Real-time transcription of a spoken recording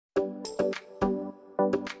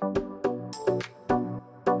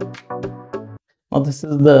Now this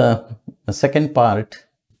is the second part,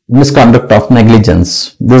 misconduct of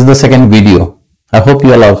negligence. This is the second video. I hope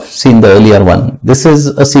you all have seen the earlier one. This is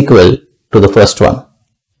a sequel to the first one.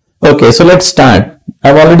 Okay, so let's start.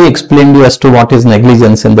 I've already explained you as to what is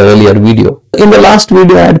negligence in the earlier video. In the last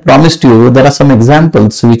video, I had promised you there are some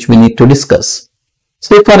examples which we need to discuss.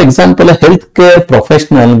 Say for example, a healthcare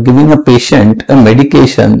professional giving a patient a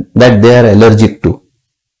medication that they are allergic to.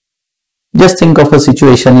 Just think of a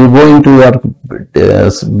situation, you go into your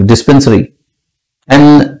dispensary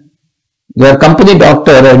and your company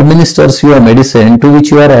doctor administers you a medicine to which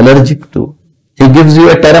you are allergic to. He gives you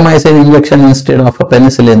a terramycin injection instead of a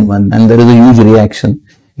penicillin one, and there is a huge reaction.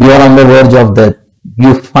 You are on the verge of death.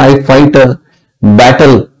 You fight a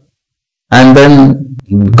battle, and then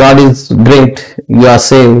God is great, you are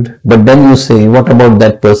saved. But then you say, what about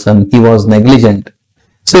that person? He was negligent.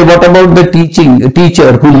 Say, what about the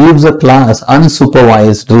teacher who leaves a class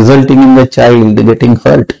unsupervised, resulting in the child getting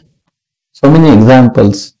hurt? So many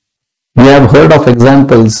examples. We have heard of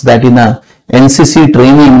examples that in a NCC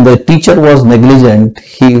training, the teacher was negligent.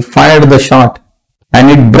 He fired the shot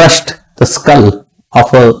and it brushed the skull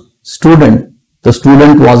of a student. The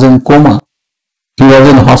student was in coma. He was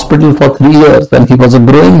in hospital for 3 years and he was a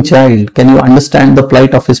growing child. Can you understand the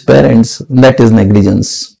plight of his parents? That is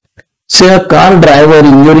negligence. Say a car driver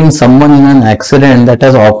injuring someone in an accident that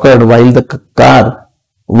has occurred while the car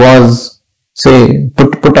was, say,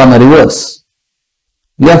 put on a reverse.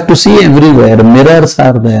 You have to see everywhere, mirrors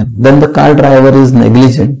are there, then the car driver is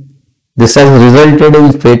negligent. This has resulted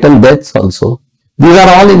in fatal deaths also. These are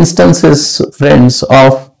all instances, friends,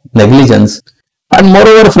 of negligence. And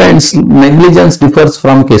moreover, friends, negligence differs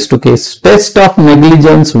from case to case. Test of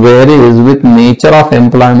negligence varies with nature of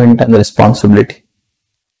employment and responsibility.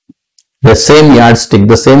 The same yardstick,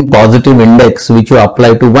 the same positive index which you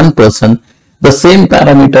apply to one person, the same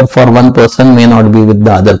parameter for one person may not be with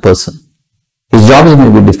the other person. His jobs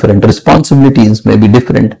may be different, responsibilities may be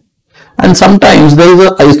different, and sometimes there is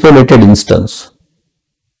an isolated instance.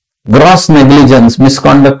 Gross negligence,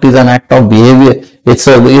 misconduct is an act of behavior. It's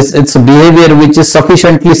a behavior which is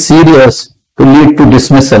sufficiently serious to lead to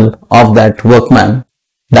dismissal of that workman.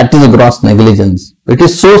 That is a gross negligence. It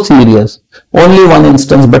is so serious, only one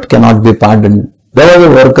instance but cannot be pardoned. There was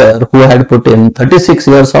a worker who had put in 36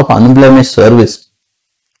 years of unblemished service.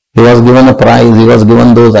 He was given a prize, he was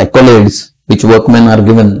given those accolades which workmen are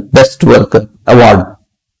given, best worker award.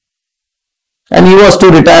 And he was to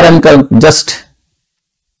retire and just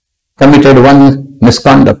committed one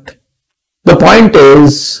misconduct. The point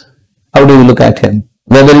is, how do you look at him?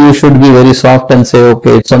 Whether you should be very soft and say,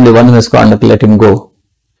 okay, it's only one misconduct, let him go.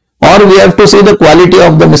 Or we have to see the quality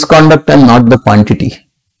of the misconduct and not the quantity.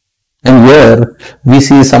 And here we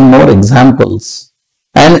see some more examples.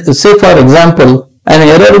 And say for example, an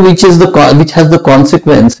error which has the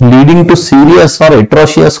consequence leading to serious or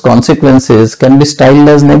atrocious consequences can be styled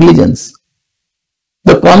as negligence.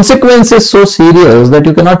 The consequence is so serious that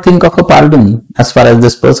you cannot think of a pardon as far as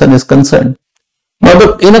this person is concerned.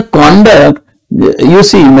 Now, in a conduct, you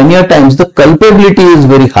see many a times the culpability is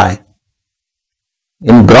very high.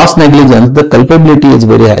 In gross negligence, the culpability is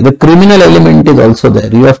very high. The criminal element is also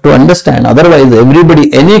there. You have to understand. Otherwise,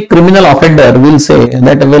 any criminal offender will say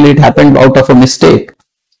that, well, it happened out of a mistake.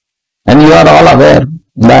 And you are all aware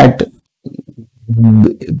that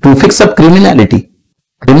to fix up criminality,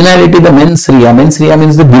 the mens rea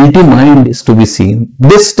means the guilty mind is to be seen.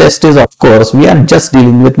 This test is, of course, we are just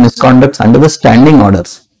dealing with misconducts under the standing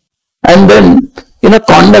orders. And then in a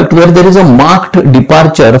conduct where there is a marked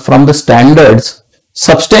departure from the standards,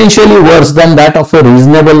 substantially worse than that of a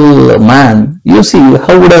reasonable man, you see,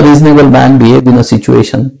 how would a reasonable man behave in a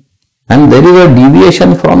situation? And there is a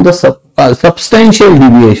deviation from the substantial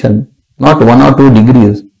deviation, not 1 or 2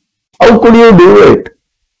 degrees. How could you do it?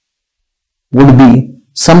 Would be,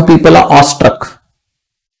 some people are awestruck,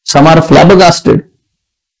 some are flabbergasted,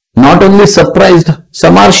 not only surprised,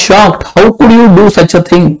 some are shocked. How could you do such a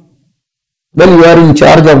thing? Well, you are in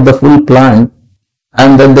charge of the full plant,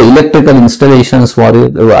 and then the electrical installations are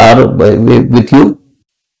with you,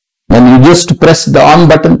 and you just press the on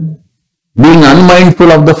button, being unmindful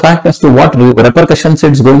of the fact as to what repercussions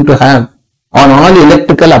it's going to have on all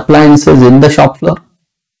electrical appliances in the shop floor.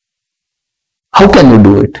 How can you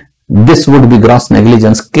do it? This would be gross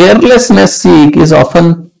negligence. Carelessness is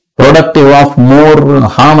often productive of more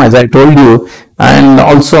harm, as I told you, and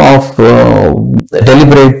also of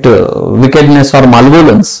deliberate wickedness or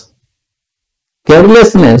malevolence.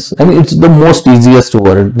 Carelessness, I mean, it's the most easiest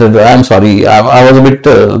word. I'm sorry, I was a bit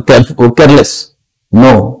careless.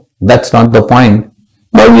 No, that's not the point.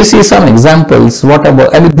 Now we see some examples. What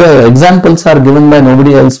about, I mean, the examples are given by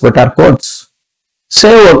nobody else but our courts. Say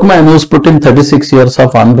a workman who's put in 36 years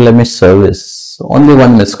of unblemished service, only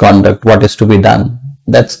one misconduct, what is to be done?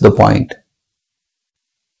 That's the point.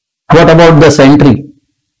 What about the sentry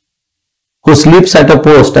who sleeps at a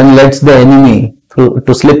post and lets the enemy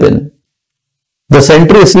to slip in? The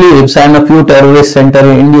sentry sleeps and a few terrorists enter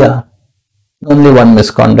India. Only one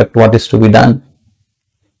misconduct, what is to be done?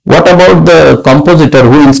 What about the compositor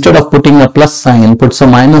who instead of putting a plus sign puts a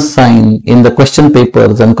minus sign in the question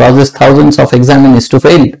papers and causes thousands of examinees to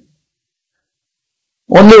fail?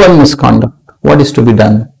 Only one misconduct, what is to be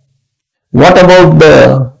done? What about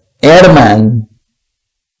the airman,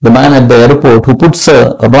 the man at the airport who puts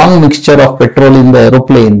a wrong mixture of petrol in the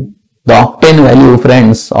aeroplane? The octane value,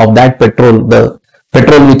 friends, of that petrol, the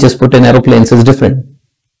petrol which is put in aeroplanes is different.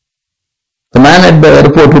 The man at the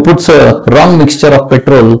airport who puts a wrong mixture of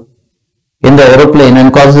petrol in the aeroplane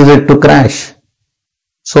and causes it to crash.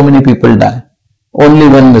 So many people die. Only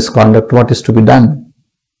one misconduct, what is to be done?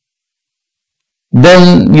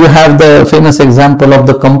 Then you have the famous example of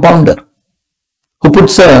the compounder who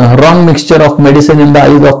puts a wrong mixture of medicine in the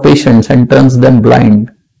eyes of patients and turns them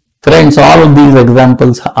blind. Friends, all of these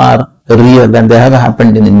examples are real and they have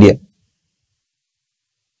happened in India.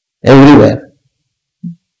 Everywhere.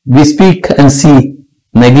 We speak and see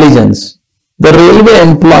negligence. The railway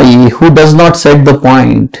employee who does not set the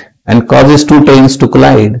point and causes two trains to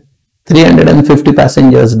collide, 350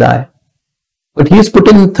 passengers die. But he is put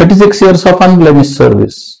in 36 years of unblemished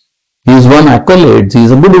service. He has won accolades, he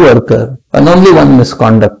is a good worker, and only one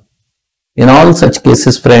misconduct. In all such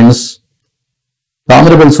cases, friends, the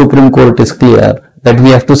Honorable Supreme Court is clear that we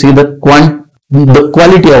have to see the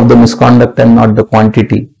quality of the misconduct and not the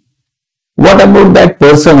quantity. What about that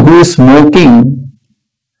person who is smoking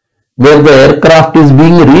where the aircraft is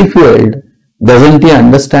being refueled? Doesn't he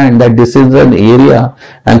understand that this is an area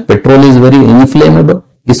and petrol is very inflammable?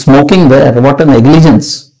 He's smoking there. What a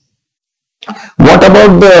negligence. What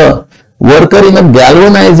about the worker in a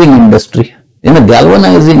galvanizing industry? In a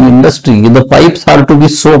galvanizing industry, the pipes are to be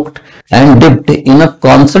soaked and dipped in a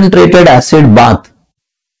concentrated acid bath.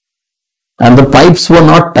 And the pipes were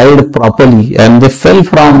not tied properly and they fell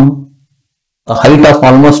from a height of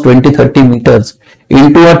almost 20-30 meters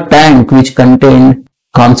into a tank which contained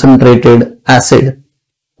concentrated acid,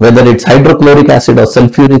 whether it's hydrochloric acid or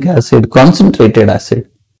sulfuric acid, concentrated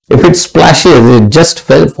acid. If it splashes, it just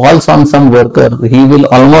falls on some worker, he will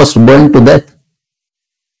almost burn to death.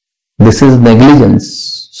 This is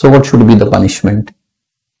negligence. So what should be the punishment?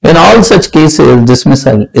 In all such cases,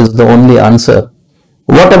 dismissal is the only answer.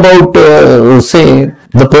 What about, say,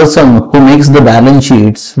 the person who makes the balance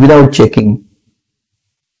sheets without checking?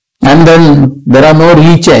 And then there are no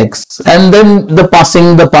rechecks, and then the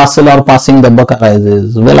passing the parcel or passing the buck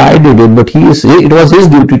arises. Well, I did it, but it was his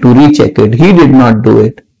duty to recheck it. He did not do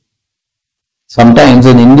it. Sometimes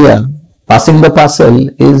in India, passing the parcel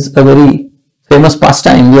is a very famous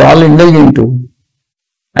pastime we all indulge into.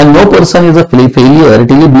 And no person is a failure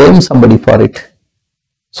till you blame somebody for it.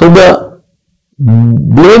 So the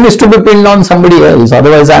blame is to be pinned on somebody else.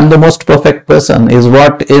 Otherwise, I am the most perfect person is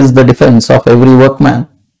what is the defense of every workman.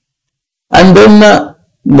 And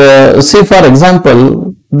then, say for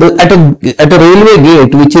example, at a railway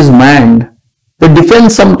gate which is manned, the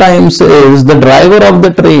defense sometimes is the driver of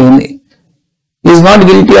the train is not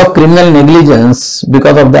guilty of criminal negligence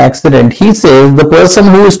because of the accident. He says the person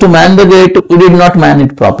who is to man the gate did not man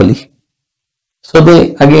it properly. So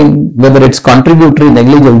they, again, whether it's contributory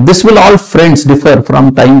negligence, this will all, friends, differ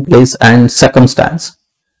from time, place and circumstance.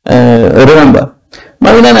 Remember,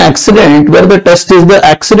 now in an accident where the test is the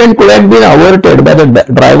accident could have been averted by the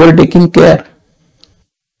driver taking care.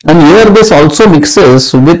 And here this also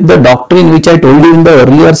mixes with the doctrine which I told you in the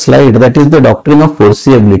earlier slide, that is the doctrine of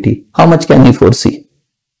foreseeability. How much can he foresee?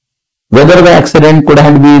 Whether the accident could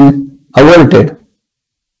have been averted,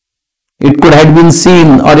 it could have been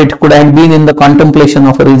seen, or it could have been in the contemplation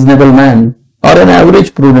of a reasonable man or an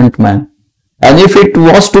average prudent man. And if it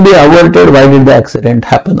was to be averted, why did the accident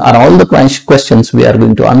happen? Are all the questions we are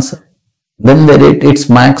going to answer. Then it's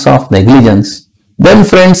marks of negligence. Then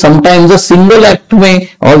friends, sometimes a single act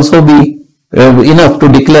may also be enough to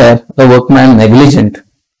declare a workman negligent.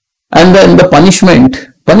 And then the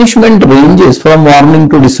punishment ranges from warning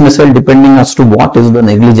to dismissal depending as to what is the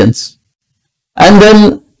negligence. And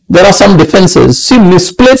then there are some defenses. See,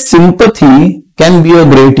 misplaced sympathy can be a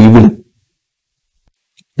great evil.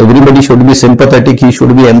 Everybody should be sympathetic, he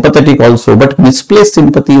should be empathetic also, but misplaced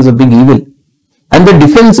sympathy is a big evil. And the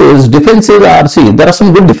defenses are, see, there are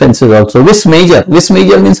some good defenses also. Vis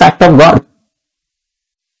major means act of God.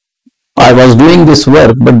 I was doing this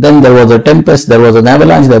work, but then there was a tempest, there was an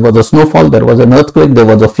avalanche, there was a snowfall, there was an earthquake, there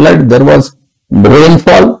was a flood, there was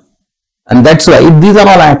rainfall, and that's why these are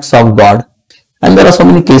all acts of God. And there are so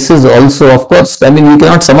many cases also, of course. I mean, we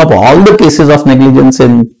cannot sum up all the cases of negligence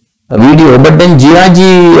in a video, but then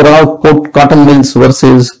G.R.G. Rao cotton mills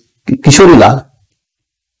versus Kishorilal,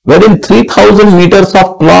 wherein 3000 meters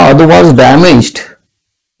of cloth was damaged,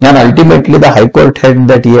 and ultimately the High Court held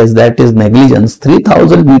that yes, that is negligence.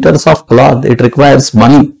 3000 meters of cloth, it requires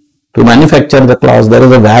money to manufacture the cloth. There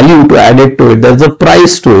is a value to add it to it. There is a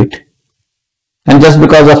price to it. And just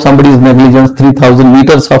because of somebody's negligence, 3000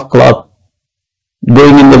 meters of cloth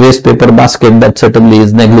going in the waste paper basket, that certainly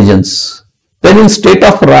is negligence. Then in state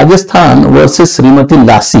of Rajasthan versus Srimati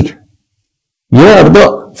Lassi, here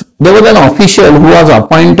there was an official who was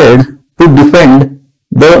appointed to defend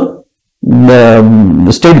the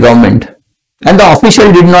state government, and the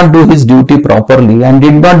official did not do his duty properly and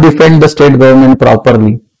did not defend the state government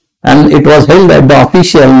properly, and it was held that the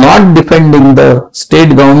official not defending the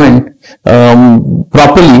state government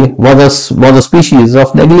properly was a species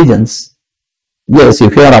of negligence. Yes,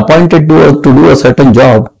 if you are appointed to do a certain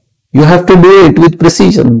job, you have to do it with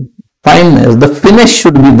precision, fineness. The finish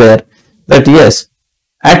should be there, that yes,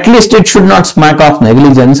 at least it should not smack off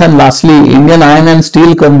negligence. And lastly, Indian Iron and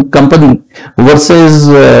Steel Company versus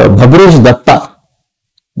Bhabresh Datta.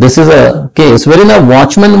 This is a case wherein a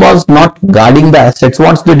watchman was not guarding the assets.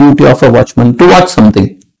 What's the duty of a watchman? To watch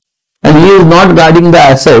something. And he is not guarding the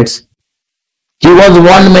assets. He was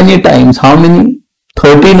warned many times. How many?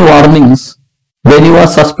 13 warnings. Then he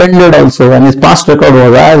was suspended also, and his past record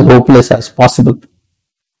was as hopeless as possible.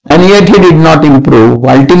 And yet he did not improve.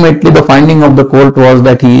 Ultimately, the finding of the court was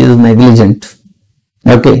that he is negligent.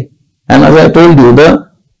 Okay. And as I told you,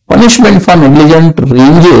 the punishment for negligent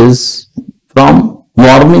ranges from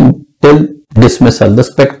warning till dismissal. The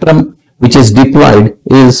spectrum which is deployed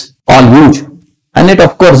is all huge. And it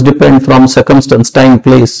of course depends from circumstance, time,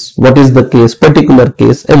 place. What is the case, particular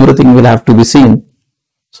case, everything will have to be seen.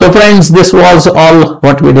 So friends, this was all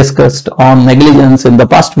what we discussed on negligence in the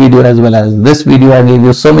past video as well as this video. I gave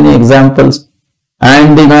you so many examples,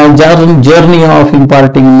 and in our journey of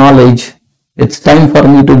imparting knowledge, it's time for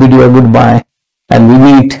me to bid you a goodbye, and we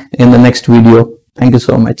meet in the next video. Thank you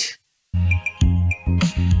so much.